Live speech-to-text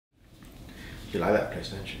You like that place,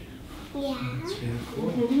 don't you? Yeah. It's really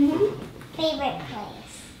cool. Favorite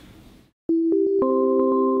place.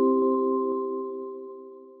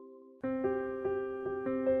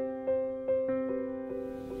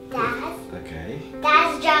 Dad. Okay.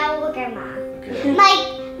 Dad's Jawagama. Okay.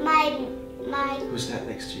 My. Who's that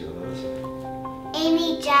next to you, Lois?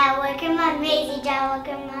 Amy Jawagama, Maisie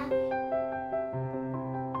Jawagama.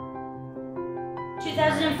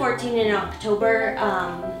 2014 in October,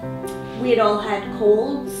 we had all had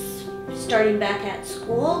colds starting back at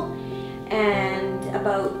school, and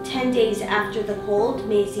about 10 days after the cold,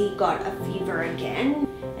 Maisie got a fever again,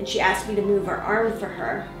 and she asked me to move her arm for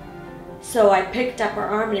her. So I picked up her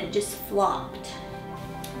arm and it just flopped.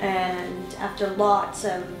 And after lots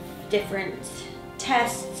of different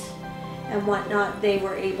tests and whatnot, they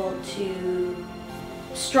were able to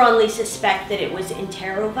strongly suspect that it was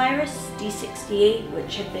enterovirus D68,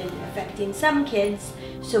 which had been affecting some kids.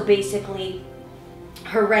 So basically,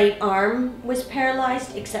 her right arm was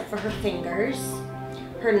paralyzed except for her fingers,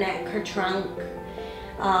 her neck, her trunk.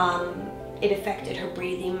 It affected her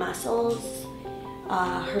breathing muscles.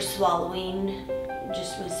 Her swallowing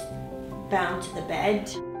just was bound to the bed.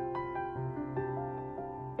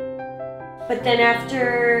 But then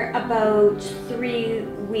after about 3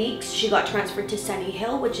 weeks, she got transferred to Sunny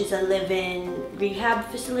Hill, which is a live-in rehab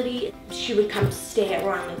facility. She would come stay at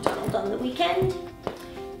Ronald McDonald on the weekend.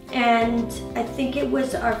 And I think it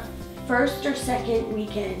was our first or second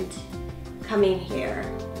weekend coming here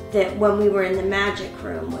that when we were in the magic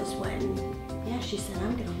room was when, yeah, she said,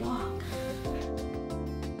 I'm gonna walk.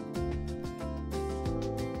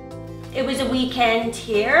 It was a weekend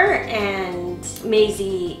here, and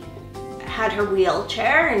Maisie had her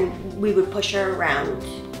wheelchair, and we would push her around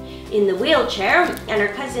in the wheelchair, and her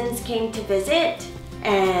cousins came to visit,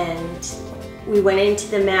 and we went into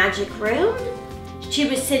the magic room. She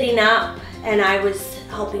was sitting up, and I was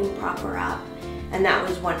helping prop her up, and that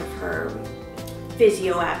was one of her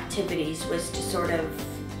physio activities, was to sort of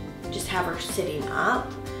just have her sitting up.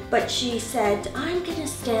 But she said, I'm gonna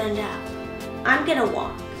stand up, I'm gonna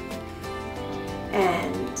walk.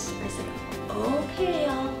 And I said, okay,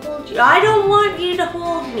 I'll hold you. I don't want you to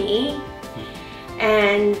hold me.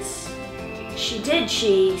 And she did.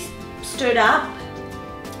 She stood up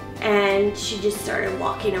and she just started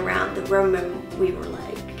walking around the room, and we were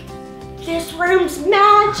like, this room's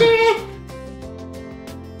magic.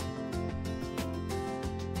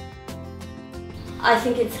 I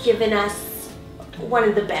think it's given us one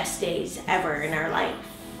of the best days ever in our life.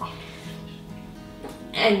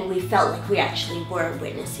 And we felt like we actually were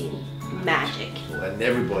witnessing magic. And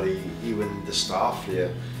everybody, even the staff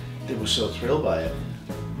here, they were so thrilled by it.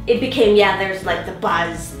 It became, yeah, there's like the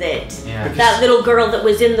buzz that that little girl that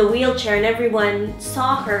was in the wheelchair, and everyone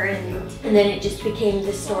saw her, and then it just became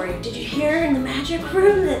the story. Did you hear in the magic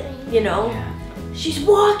room that, you know, she's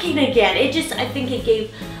walking again? It just, I think it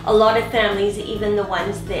gave a lot of families, even the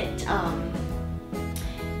ones that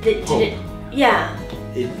didn't, yeah.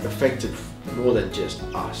 It affected more than just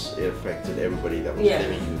us, it affected everybody that was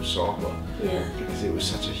living who saw her. Yeah. Because it was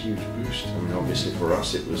such a huge boost. I mean, obviously for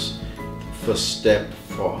us it was the first step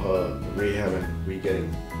for her rehab and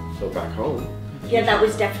getting her back home. Yeah, that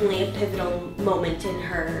was definitely a pivotal moment in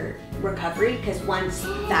her recovery, because once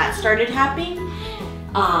that started happening,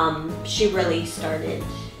 she really started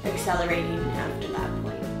accelerating after that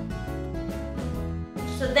point.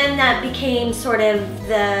 So then that became sort of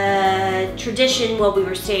the tradition while we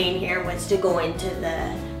were staying here, was to go into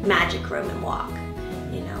the magic room and walk,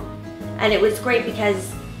 you know. And it was great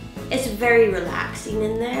because it's very relaxing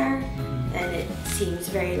in there, and it seems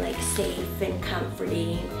very like safe and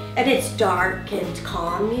comforting, and it's dark and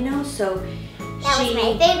calm, you know, so that was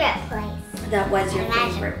my favorite place. That was your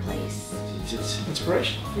favorite place. It's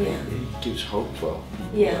inspirational. Yeah. It gives hope for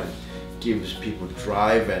people. Yeah. Gives people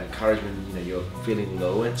drive and encouragement. You know, you're feeling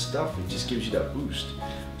low and stuff. It just gives you that boost.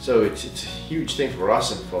 So it's a huge thing for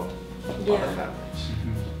us and for other families.